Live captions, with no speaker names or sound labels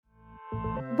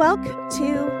Welcome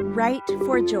to Write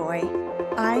for Joy.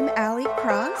 I'm Allie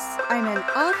Cross. I'm an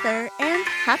author and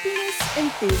happiness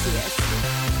enthusiast.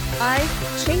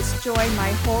 I've chased joy my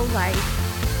whole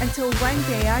life until one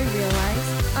day I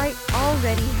realized I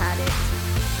already had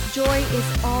it. Joy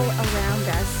is all around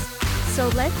us, so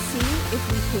let's see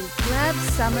if we can grab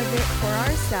some of it for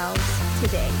ourselves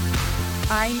today.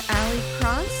 I'm Allie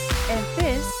Cross, and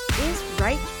this is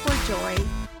Write for Joy.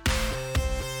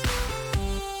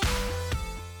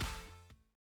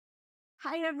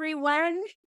 Hi, everyone.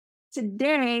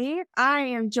 Today, I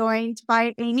am joined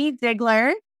by Amey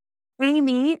Zeigler.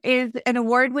 Amey is an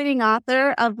award-winning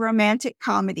author of romantic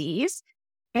comedies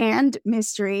and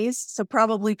mysteries, so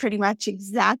probably pretty much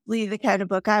exactly the kind of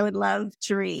book I would love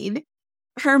to read.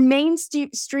 Her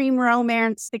mainstream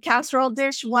romance, The Casserole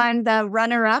Dish, won the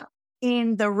runner-up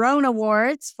in the Roan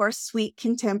Awards for Sweet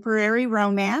Contemporary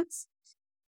Romance.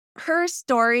 Her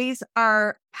stories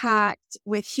are packed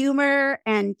with humor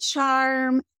and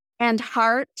charm and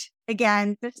heart.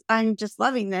 Again, I'm just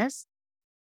loving this.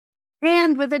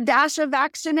 And with a dash of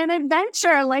action and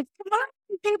adventure. Like, come on,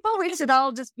 people, we should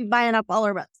all just be buying up all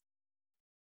our books.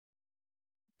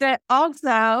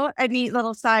 Also, a neat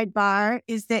little sidebar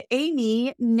is that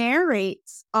Amey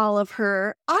narrates all of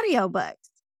her audiobooks,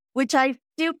 which I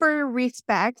super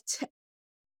respect.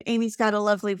 Amey's got a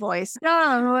lovely voice.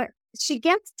 No, she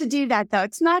gets to do that, though.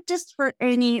 It's not just for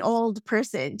any old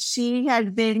person. She has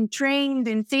been trained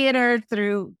in theater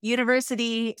through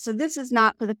university, so this is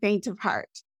not for the faint of heart.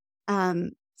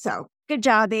 So good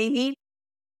job, Amey.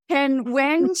 And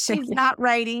when she's not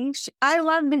writing, I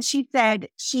love that she said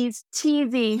she's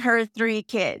teasing her 3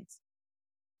 kids.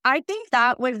 I think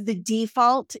that was the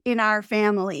default in our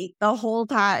family the whole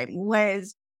time,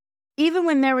 was even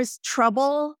when there was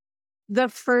trouble, the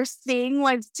first thing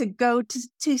was to go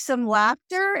to some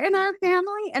laughter in our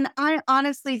family. And I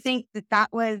honestly think that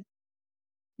was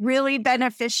really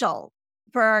beneficial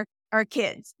for our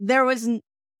kids. There was,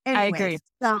 I agree.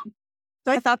 So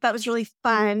I thought that was really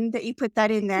fun that you put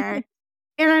that in there.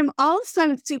 And I'm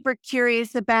also super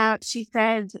curious about, she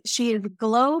said she is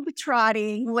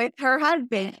globe-trotting with her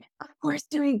husband, of course,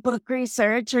 doing book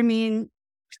research. I mean,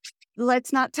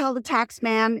 let's not tell the tax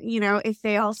man, if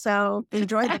they also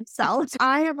enjoy themselves.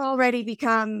 I have already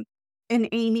become an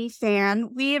Amey fan.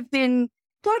 We have been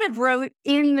sort of wrote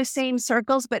in the same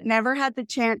circles, but never had the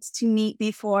chance to meet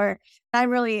before. I'm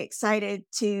really excited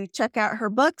to check out her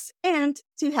books and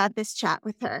to have this chat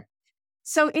with her.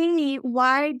 So Amey,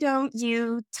 why don't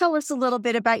you tell us a little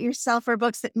bit about yourself or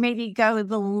books that maybe go a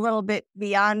little bit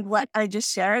beyond what I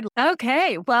just shared?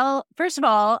 Okay. Well, first of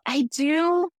all, I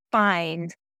do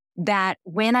find that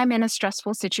when I'm in a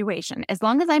stressful situation, as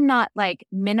long as I'm not like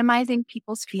minimizing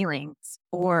people's feelings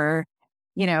or,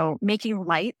 making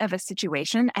light of a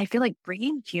situation, I feel like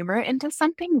bringing humor into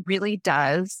something really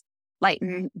does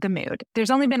lighten the mood. There's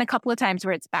only been a couple of times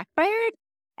where it's backfired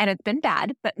and it's been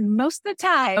bad, but most of the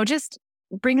time, I'll just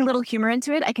bring a little humor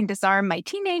into it. I can disarm my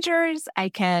teenagers. I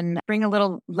can bring a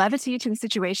little levity to the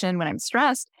situation when I'm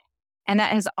stressed. And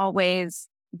that has always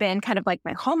been kind of like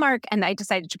my hallmark. And I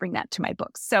decided to bring that to my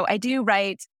books. So I do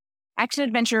write action,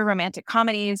 adventure, romantic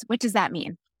comedies. What does that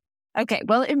mean? Okay,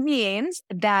 well, it means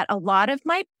that a lot of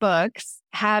my books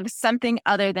have something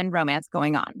other than romance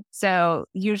going on. So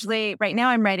usually right now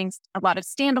I'm writing a lot of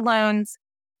standalones,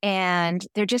 and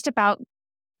they're just about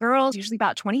girls, usually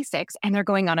about 26, and they're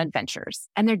going on adventures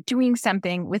and they're doing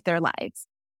something with their lives.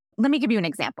 Let me give you an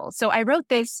example. So I wrote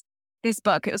this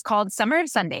book. It was called Summer of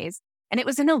Sundays, and it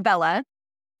was a novella,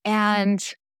 and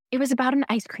it was about an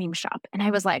ice cream shop. And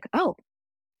I was like, oh,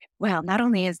 well, not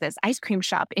only is this ice cream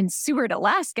shop in Seward,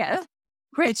 Alaska,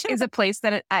 which is a place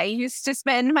that I used to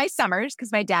spend my summers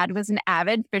because my dad was an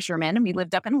avid fisherman and we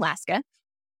lived up in Alaska,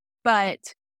 but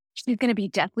she's going to be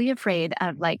deathly afraid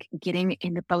of like getting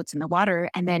in the boats in the water.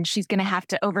 And then she's going to have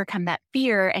to overcome that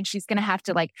fear. And she's going to have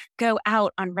to like go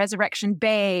out on Resurrection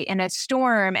Bay in a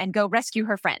storm and go rescue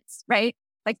her friends, right?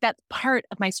 Like that's part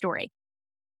of my story.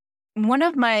 One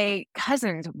of my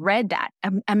cousins read that,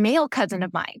 a male cousin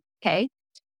of mine, okay?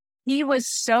 He was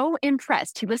so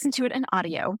impressed. He listened to it in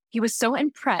audio. He was so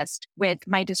impressed with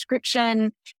my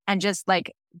description and just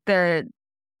like the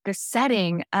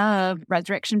setting of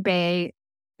Resurrection Bay,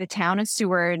 the town of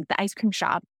Seward, the ice cream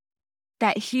shop,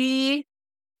 that he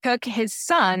took his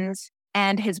sons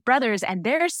and his brothers and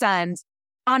their sons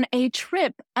on a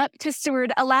trip up to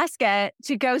Seward, Alaska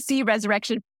to go see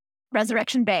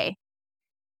Resurrection Bay.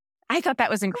 I thought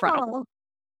that was incredible.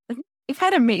 Oh. Isn't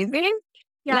that amazing?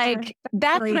 Yeah, like,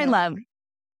 that's what I love.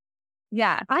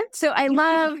 Yeah. So I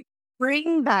love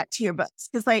bringing that to your books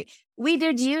because, like, we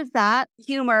did use that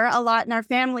humor a lot in our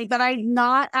family, but I'm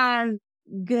not as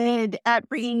good at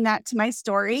bringing that to my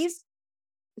stories.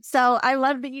 So I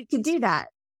love that you can do that.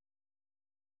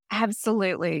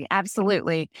 Absolutely.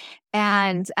 Absolutely.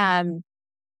 And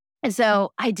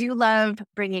so I do love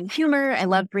bringing humor. I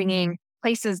love bringing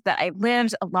places that I've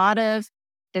lived. A lot of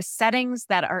the settings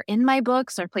that are in my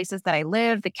books are places that I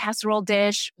live. The casserole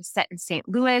dish was set in St.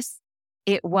 Louis.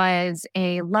 It was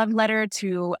a love letter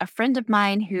to a friend of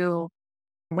mine who,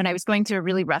 when I was going through a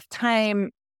really rough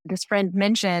time, this friend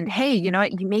mentioned, hey, you know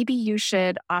what? Maybe you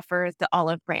should offer the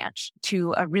olive branch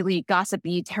to a really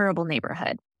gossipy, terrible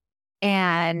neighborhood.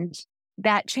 And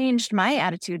that changed my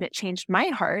attitude. It changed my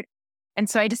heart. And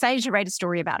so I decided to write a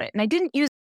story about it. And I didn't use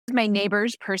my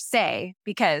neighbors per se,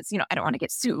 because, I don't want to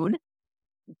get sued.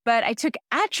 But I took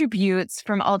attributes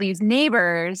from all these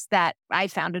neighbors that I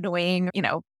found annoying,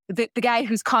 the guy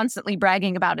who's constantly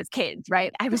bragging about his kids,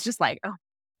 right? I was just like, oh,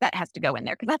 that has to go in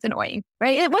there because that's annoying,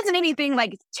 right? It wasn't anything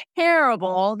like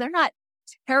terrible. They're not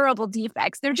terrible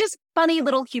defects. They're just funny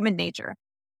little human nature.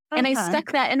 And I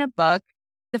stuck that in a book.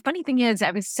 The funny thing is,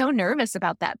 I was so nervous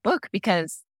about that book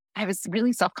because I was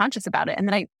really self-conscious about it. And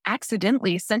then I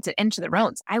accidentally sent it into the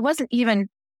Rones. I wasn't even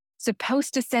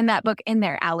supposed to send that book in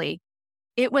there, Allie.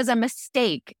 It was a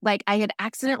mistake. Like, I had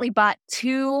accidentally bought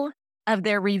 2 of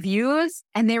their reviews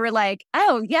and they were like,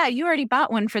 oh yeah, you already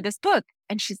bought one for this book.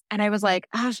 And I was like,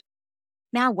 oh,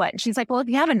 now what? And she's like, well, if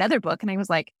you have another book. And I was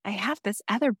like, I have this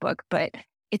other book, but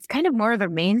it's kind of more of a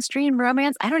mainstream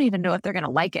romance. I don't even know if they're going to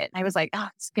like it. And I was like, oh,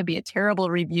 it's going to be a terrible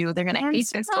review. They're going to hate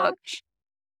this book.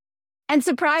 And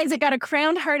surprise, it got a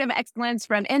Crowned Heart of Excellence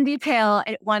from Indie Tale.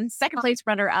 It won second place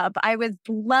runner-up. I was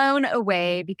blown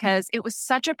away because it was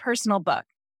such a personal book.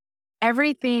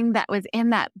 Everything that was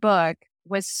in that book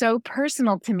was so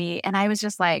personal to me. And I was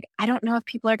just like, I don't know if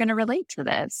people are going to relate to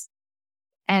this.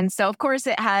 And so, of course,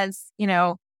 it has,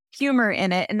 humor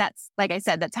in it. And that's, like I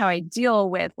said, that's how I deal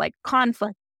with like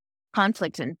conflict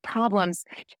and problems.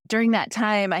 During that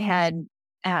time, I had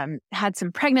had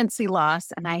some pregnancy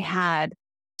loss and I had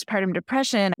postpartum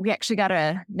depression. We actually got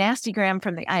a nastygram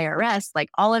from the IRS, like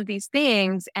all of these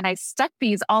things. And I stuck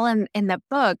these all in the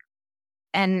book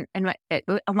and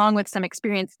along with some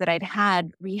experience that I'd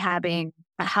had rehabbing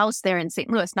a house there in St.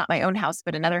 Louis, not my own house,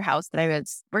 but another house that I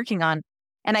was working on.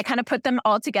 And I kind of put them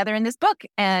all together in this book.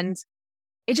 And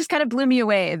it just kind of blew me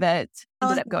away that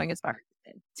ended up going as far.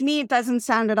 To me, it doesn't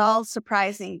sound at all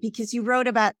surprising because you wrote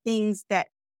about things that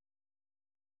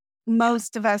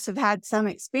most of us have had some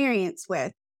experience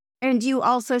with. And you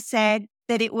also said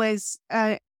that it was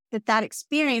that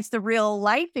experience, the real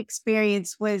life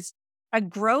experience, was a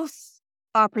growth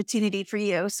opportunity for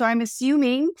you. So I'm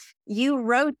assuming you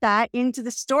wrote that into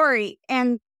the story.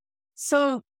 And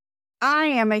so I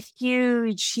am a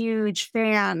huge, huge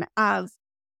fan of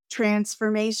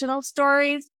transformational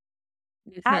stories.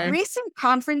 At recent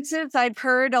conferences, I've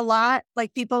heard a lot,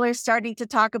 like people are starting to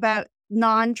talk about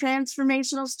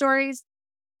non-transformational stories.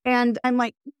 And I'm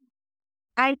like,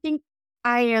 I think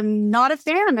I am not a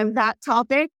fan of that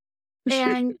topic.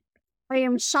 And I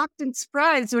am shocked and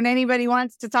surprised when anybody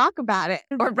wants to talk about it.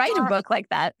 Or write a book like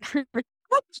that. So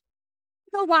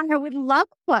why I would love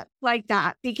a book like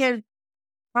that, because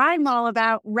I'm all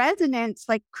about resonance,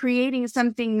 like creating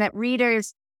something that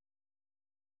readers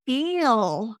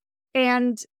feel.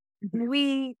 And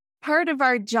part of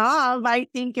our job, I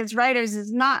think, as writers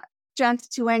is not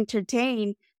just to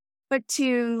entertain, but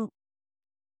to,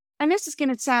 and this is going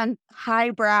to sound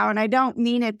highbrow, and I don't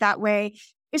mean it that way.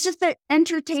 It's just that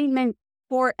entertainment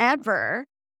forever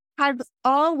has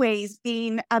always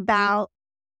been about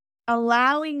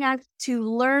allowing us to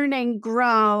learn and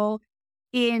grow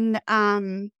in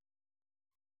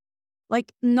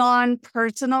like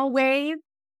non-personal ways.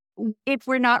 If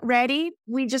we're not ready,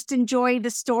 we just enjoy the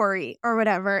story or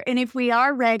whatever. And if we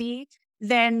are ready,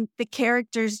 then the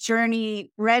character's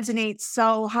journey resonates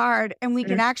so hard and we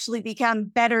can actually become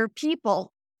better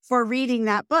people for reading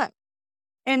that book.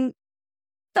 And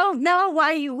don't know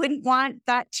why you wouldn't want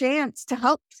that chance to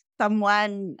help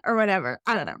someone or whatever.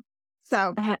 I don't know.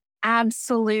 So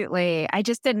absolutely. I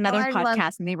just did another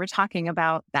podcast and they were talking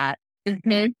about that,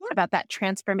 about that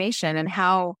transformation and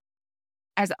how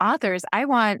as authors, I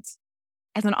want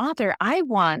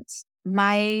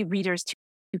my readers to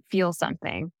feel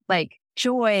something like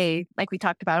joy, like we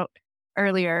talked about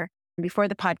earlier before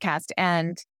the podcast,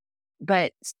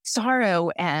 but sorrow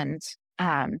and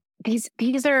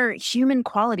these are human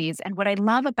qualities. And what I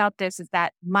love about this is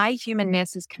that my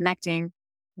humanness is connecting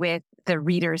with the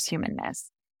reader's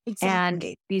humanness. Exactly.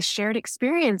 And these shared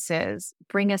experiences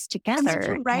bring us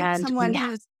together. You write someone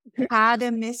who's had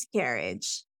a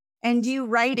miscarriage and you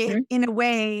write it in a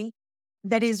way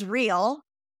that is real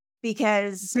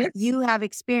because you have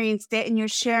experienced it and you're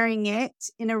sharing it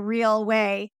in a real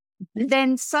way,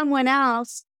 then someone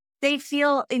else, they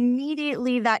feel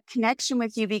immediately that connection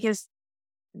with you because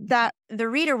that the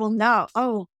reader will know,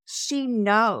 oh, she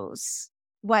knows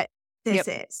what this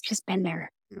is. She's been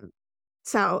there.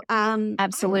 So,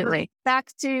 Absolutely.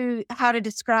 back to how to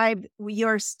describe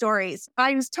your stories.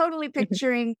 I was totally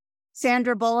picturing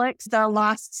Sandra Bullock's The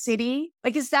Lost City.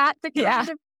 Like, is that the kind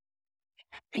of?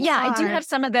 Yeah, I do have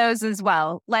some of those as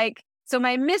well. Like, so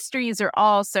my mysteries are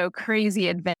all so crazy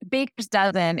advanced. Baker's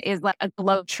Dozen is like a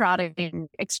globe-trotting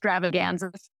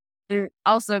extravaganza. They're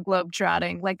also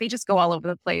globe-trotting. Like, they just go all over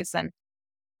the place.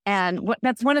 And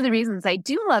that's one of the reasons I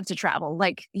do love to travel.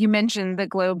 Like you mentioned the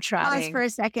globe-trotting. Pause for a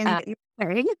second.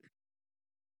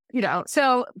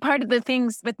 So part of the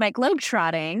things with my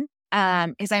globe-trotting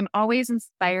is I'm always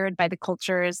inspired by the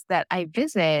cultures that I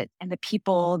visit and the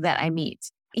people that I meet.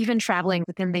 Even traveling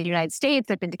within the United States,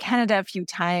 I've been to Canada a few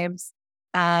times,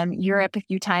 Europe a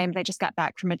few times. I just got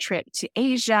back from a trip to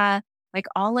Asia. Like,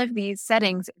 all of these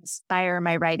settings inspire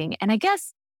my writing. And I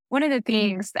guess one of the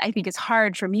things that I think is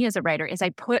hard for me as a writer is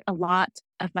I put a lot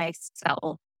of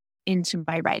myself into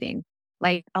my writing.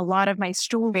 Like, a lot of my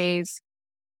stories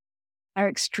are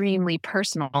extremely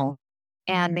personal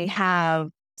and they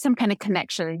have some kind of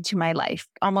connection to my life,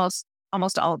 almost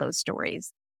all of those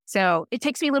stories. So it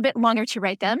takes me a little bit longer to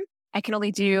write them. I can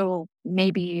only do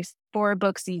maybe 4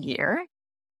 books a year,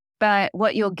 but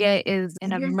what you'll get is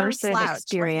an immersive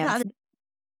experience.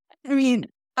 I mean,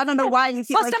 I don't know why you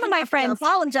feel like some of my friends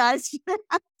apologize.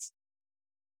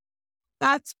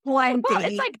 That's plenty. Well,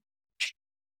 it's like,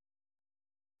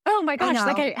 oh my gosh,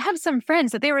 like I have some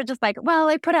friends that they were just like, well,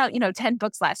 I put out, 10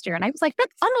 books last year. And I was like,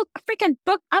 that's almost a freaking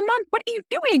book a month. What are you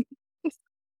doing?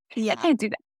 I can't do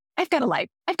that. I've got a life.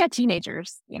 I've got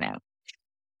teenagers, So.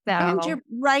 And you're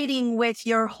writing with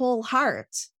your whole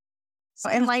heart.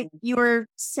 And like you were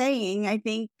saying, I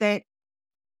think that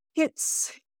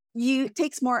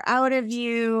takes more out of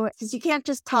you because you can't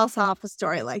just toss off a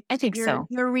story. Like, I think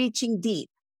you're reaching deep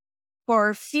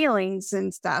for feelings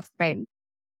and stuff. Right.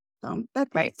 So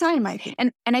that's right. Time, I think.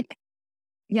 And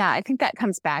I think that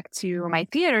comes back to my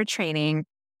theater training,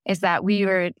 is that we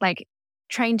were like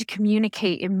trying to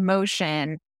communicate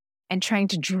emotion and trying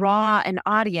to draw an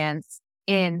audience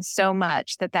in so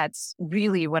much that's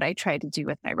really what I try to do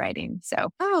with my writing. So,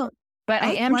 but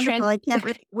I am wonderful. I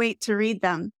can't wait to read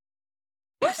them.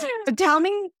 So tell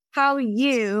me how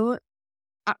you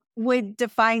would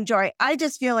define joy. I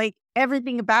just feel like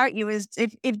everything about you is,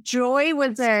 if joy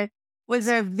was a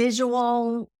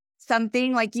visual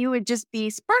something, like you would just be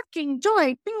sparking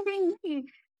joy. Bing, bing, bing.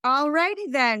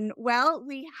 Alrighty then. Well,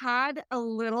 we had a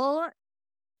little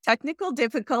technical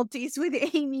difficulties with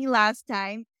Amey last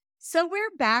time, so we're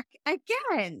back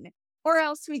again. Or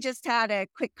else we just had a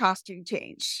quick costume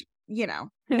change.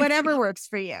 Whatever works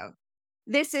for you.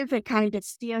 This is a kind of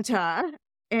theater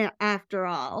after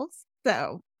all,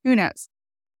 so who knows?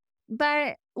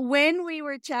 But when we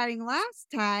were chatting last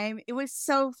time, it was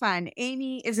so fun.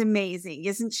 Amey is amazing,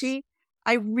 isn't she?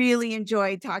 I really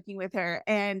enjoyed talking with her,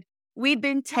 and we'd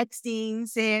been texting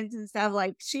since and stuff.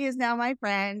 Like, she is now my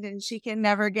friend and she can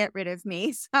never get rid of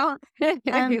me. So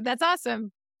that's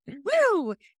awesome.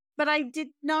 Woo! But I did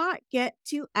not get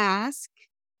to ask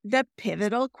the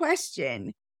pivotal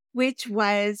question, which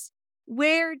was,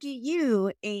 where do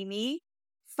you, Amey,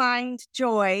 find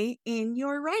joy in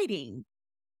your writing?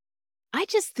 I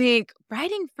just think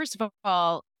writing, first of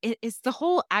all, is the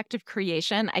whole act of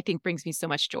creation, I think, brings me so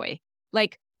much joy.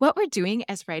 Like, what we're doing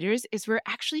as writers is we're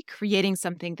actually creating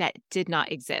something that did not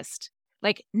exist.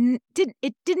 Like,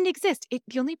 it didn't exist.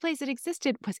 The only place it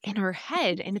existed was in our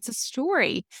head, and it's a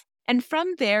story. And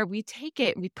from there, we take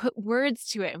it, we put words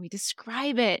to it, and we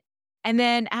describe it. And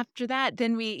then after that,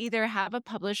 then we either have a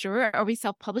publisher or we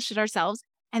self-publish it ourselves.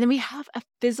 And then we have a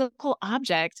physical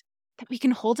object that we can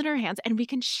hold in our hands and we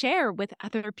can share with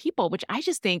other people, which I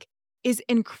just think is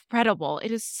incredible.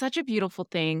 It is such a beautiful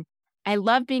thing. I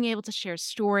love being able to share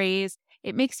stories.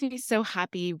 It makes me so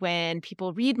happy when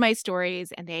people read my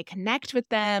stories and they connect with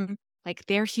them, like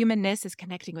their humanness is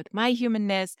connecting with my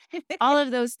humanness, all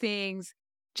of those things.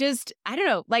 Just, I don't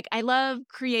know, like, I love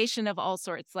creation of all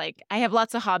sorts. Like, I have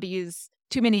lots of hobbies,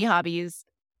 too many hobbies.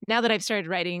 Now that I've started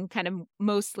writing kind of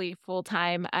mostly full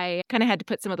time, I kind of had to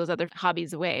put some of those other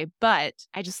hobbies away, but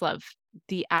I just love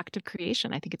the act of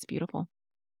creation. I think it's beautiful.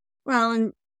 Well,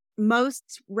 and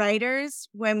most writers,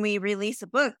 when we release a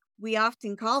book, we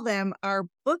often call them our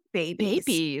book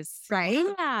babies. Right?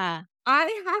 Yeah.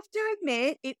 I have to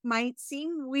admit, it might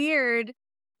seem weird,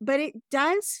 but it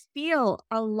does feel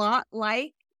a lot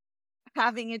like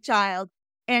having a child.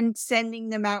 and sending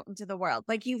them out into the world.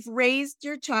 Like you've raised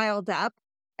your child up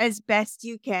as best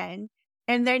you can,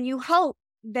 and then you hope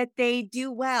that they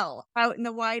do well out in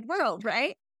the wide world,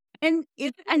 right? And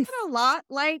it's a lot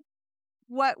like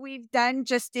what we've done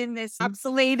just in this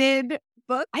encapsulated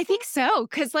book. I think so.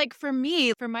 Cause like for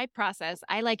me, for my process,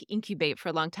 I like incubate for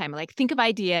a long time. I like think of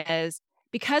ideas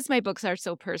because my books are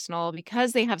so personal,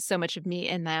 because they have so much of me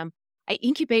in them. I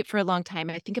incubate for a long time.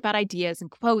 I think about ideas and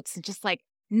quotes and just like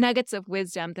nuggets of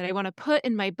wisdom that I want to put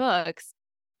in my books.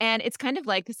 And it's kind of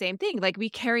like the same thing. Like we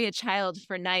carry a child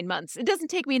for 9 months. It doesn't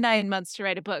take me 9 months to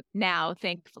write a book now,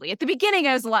 thankfully. At the beginning,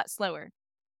 I was a lot slower.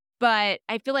 But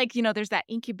I feel like, there's that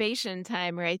incubation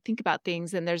time where I think about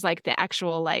things and there's like the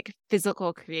actual like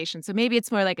physical creation. So maybe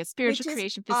it's more like a spiritual Which is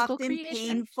creation, physical often creation.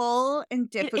 painful and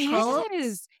It difficult.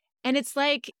 is. And it's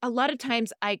like a lot of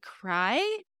times I cry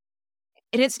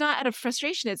and it's not out of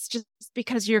frustration. It's just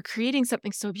because you're creating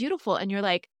something so beautiful and you're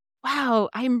like, wow,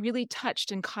 I'm really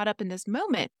touched and caught up in this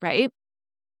moment, right?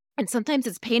 And sometimes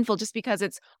it's painful just because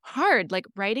it's hard. Like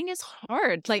writing is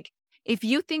hard. Like if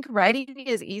you think writing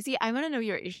is easy, I want to know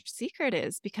your secret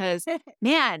is because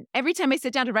man, every time I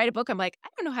sit down to write a book, I'm like, I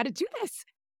don't know how to do this.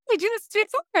 I do this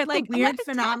before. Like A weird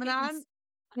phenomenon.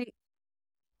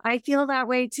 I feel that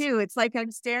way too. It's like I'm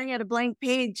staring at a blank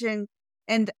page and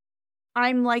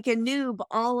I'm like a noob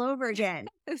all over again.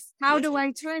 How do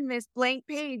I turn this blank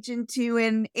page into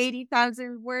an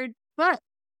 80,000 word book?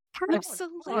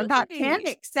 Absolutely. That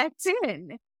panic sets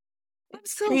in.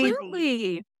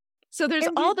 Absolutely. So there's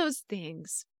all those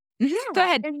things. Yeah, Go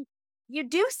ahead. And you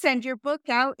do send your book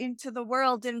out into the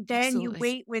world and then you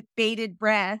wait with bated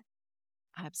breath,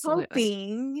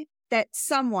 hoping that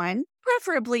someone,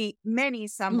 preferably many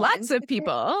someone, lots of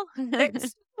people,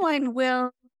 that someone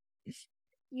will,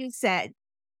 you said,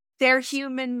 their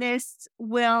humanness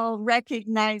will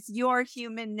recognize your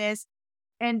humanness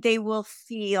and they will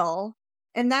feel.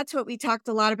 And that's what we talked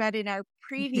a lot about in our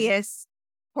previous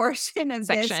portion of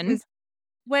section. This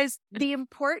was the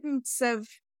importance of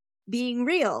being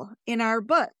real in our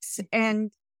books.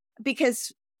 And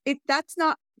because that's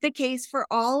not the case for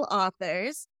all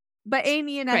authors, but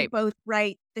Amey and I both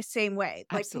write the same way.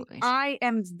 Like Absolutely. I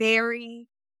am very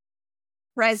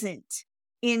present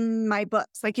in my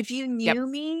books. Like if you knew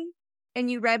me and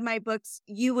you read my books,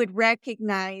 you would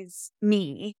recognize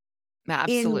me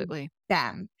Absolutely. in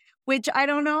them, which I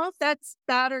don't know if that's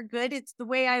bad or good. It's the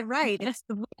way I write. It's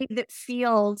the way that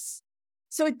feels.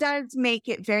 So it does make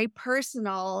it very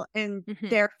personal and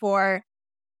therefore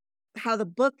how the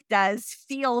book does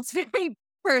feels very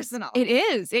personal. It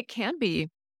is. It can be.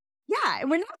 Yeah.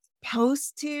 And we're not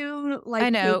supposed to I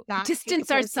know, distance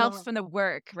ourselves from the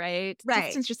work, right?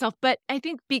 Distance yourself. But I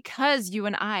think because you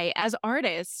and I, as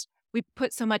artists, we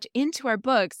put so much into our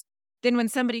books, then when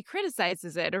somebody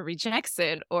criticizes it or rejects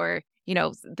it or,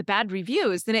 the bad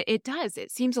reviews, then it does.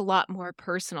 It seems a lot more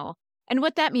personal. And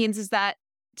what that means is that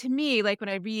to me, like when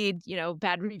I read,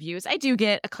 bad reviews, I do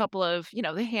get a couple of,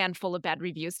 the handful of bad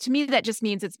reviews. To me, that just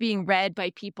means it's being read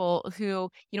by people who,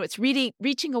 it's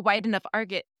reaching a wide enough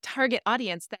target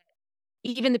audience that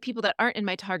even the people that aren't in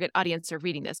my target audience are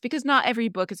reading this, because not every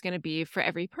book is going to be for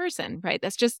every person, right?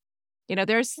 That's just,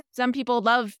 there's some people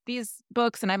love these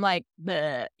books and I'm like,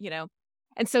 bleh,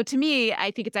 And so to me,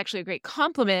 I think it's actually a great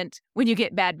compliment when you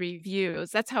get bad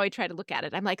reviews. That's how I try to look at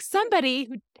it. I'm like, somebody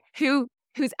who's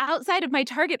outside of my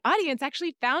target audience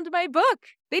actually found my book.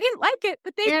 They didn't like it,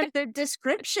 but and the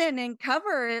description and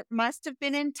cover must have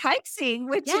been enticing,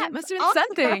 which it must have been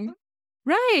something.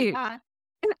 Right. Yeah.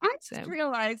 And I just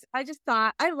realized, I just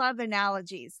thought, I love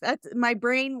analogies. That's my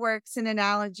brain works in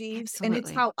analogies. Absolutely. And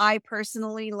it's how I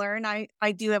personally learn.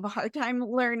 I do have a hard time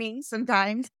learning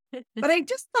sometimes. But I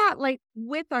just thought, like,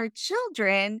 with our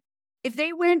children, if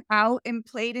they went out and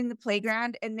played in the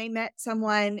playground and they met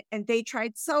someone and they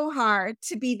tried so hard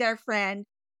to be their friend,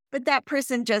 but that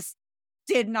person just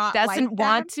doesn't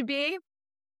want to be,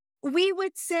 we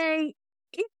would say,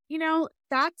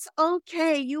 that's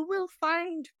okay. You will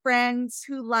find friends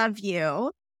who love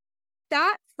you.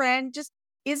 That friend just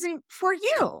isn't for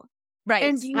you. Right.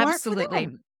 And you Absolutely. aren't for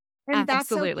them. And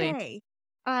Absolutely.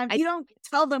 That's okay. You don't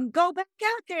tell them, go back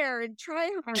out there and try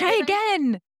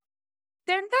again.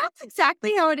 Then that's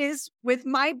exactly how it is with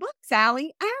my books,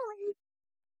 Allie.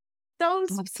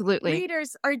 Those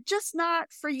readers are just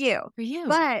not for you.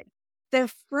 But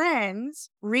the friends,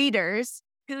 readers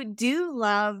who do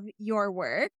love your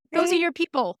work, those are your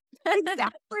people.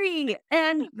 Exactly.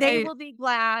 And they will be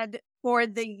glad for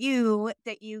the you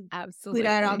that you put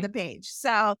out on the page.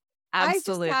 So I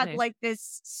just had like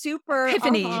this super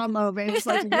aha moment. It's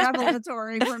like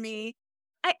revelatory for me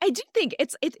I do think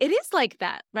it is like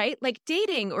that, right? Like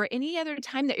dating or any other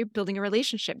time that you're building a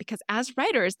relationship, because as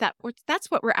writers, that's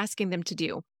what we're asking them to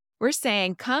do. We're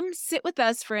saying, come sit with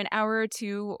us for an hour or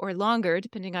two or longer,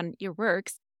 depending on your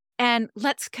works, and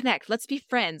let's connect. Let's be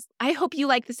friends. I hope you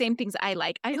like the same things I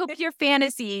like. I hope your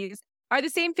fantasies are the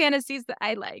same fantasies that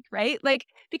I like, right? Like,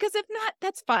 because if not,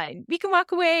 that's fine. We can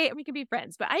walk away and we can be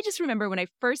friends. But I just remember when I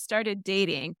first started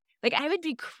dating, like I would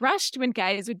be crushed when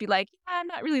guys would be like, yeah, I'm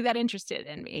not really that interested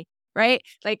in me, right?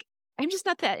 Like, I'm just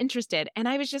not that interested. And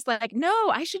I was just like, no,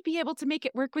 I should be able to make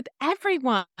it work with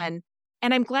everyone.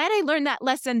 And I'm glad I learned that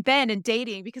lesson then in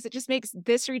dating, because it just makes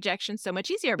this rejection so much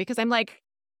easier, because I'm like,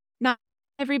 not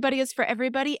everybody is for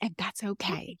everybody, and that's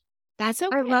okay. That's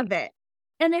okay. I love it.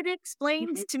 And it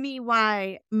explains to me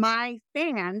why my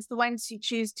fans, the ones who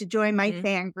choose to join my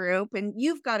fan group, and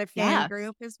you've got a fan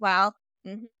group as well,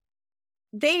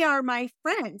 they are my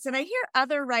friends. And I hear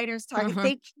other writers talk,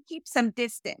 they can keep some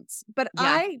distance, but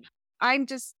I'm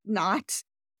just not.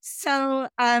 So,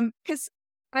 because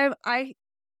I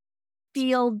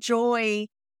feel joy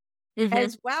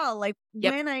as well. Like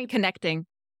when I connecting.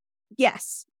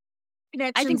 Yes.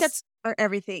 Connections I think that's are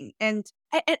everything. And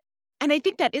I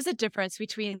think that is a difference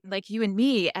between like you and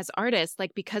me as artists,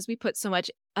 like because we put so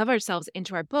much of ourselves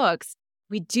into our books,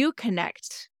 we do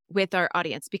connect with our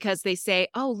audience because they say,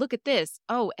 oh, look at this.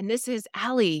 Oh, and this is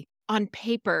Allie on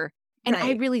paper. And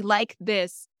I really like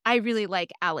this. I really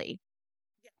like Allie.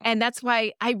 And that's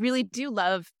why I really do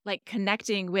love like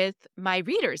connecting with my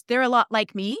readers. They're a lot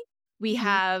like me. We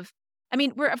have, I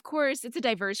mean, of course, it's a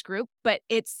diverse group, but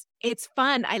it's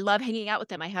fun. I love hanging out with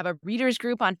them. I have a readers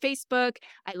group on Facebook.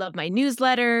 I love my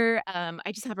newsletter.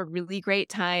 I just have a really great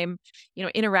time,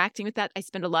 interacting with that. I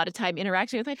spend a lot of time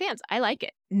interacting with my fans. I like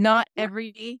it. Not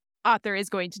every author is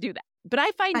going to do that, but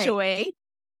I find joy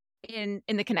in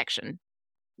the connection.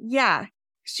 Yeah.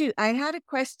 Shoot, I had a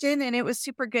question and it was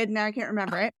super good. Now I can't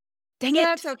remember it. Dang it.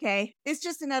 That's okay. It's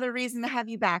just another reason to have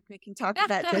you back. We can talk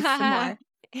about this some more.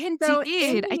 Indeed. So,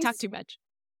 I talk too much.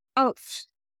 Oh,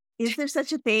 is there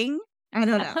such a thing? I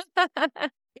don't know.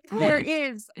 If there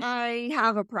is, I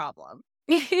have a problem.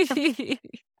 I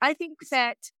think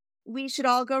that we should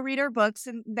all go read our books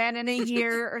and then in a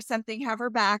year or something have her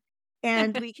back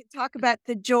and we can talk about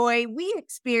the joy we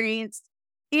experienced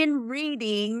in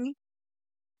reading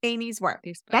Amy's work.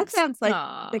 That sounds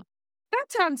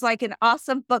like an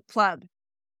awesome book club.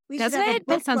 Doesn't it?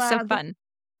 That sounds so fun.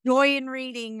 Joy in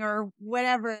reading or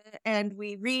whatever, and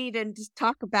we read and just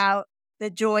talk about the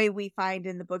joy we find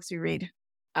in the books we read.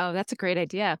 Oh, that's a great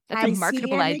idea. That's a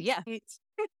marketable idea.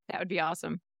 That would be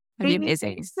awesome. That'd be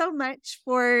amazing. Thanks so much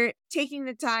for taking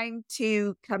the time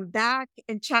to come back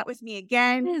and chat with me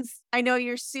again. Yes. I know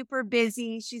you're super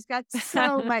busy. She's got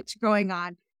so much going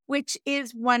on, which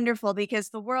is wonderful because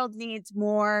the world needs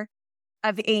more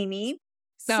of Amey.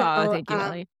 So, thank you,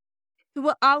 Allie.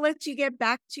 Well, I'll let you get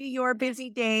back to your busy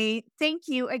day. Thank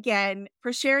you again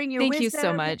for sharing your wisdom. Thank you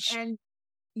so much. And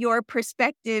your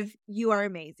perspective. You are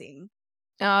amazing.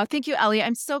 Oh, thank you, Ellie.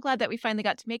 I'm so glad that we finally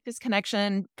got to make this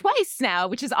connection twice now,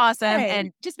 which is awesome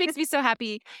and just makes me so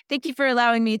happy. Thank you for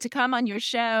allowing me to come on your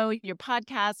show, your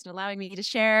podcast, and allowing me to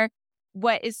share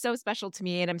what is so special to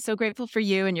me. And I'm so grateful for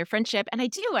you and your friendship. And I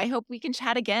hope we can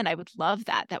chat again. I would love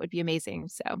that. That would be amazing.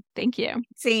 So thank you.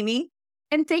 Samey.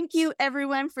 And thank you,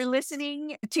 everyone, for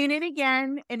listening. Tune in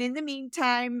again. And in the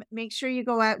meantime, make sure you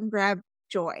go out and grab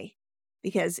joy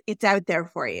because it's out there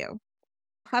for you.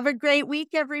 Have a great week,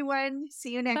 everyone.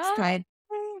 See you next time.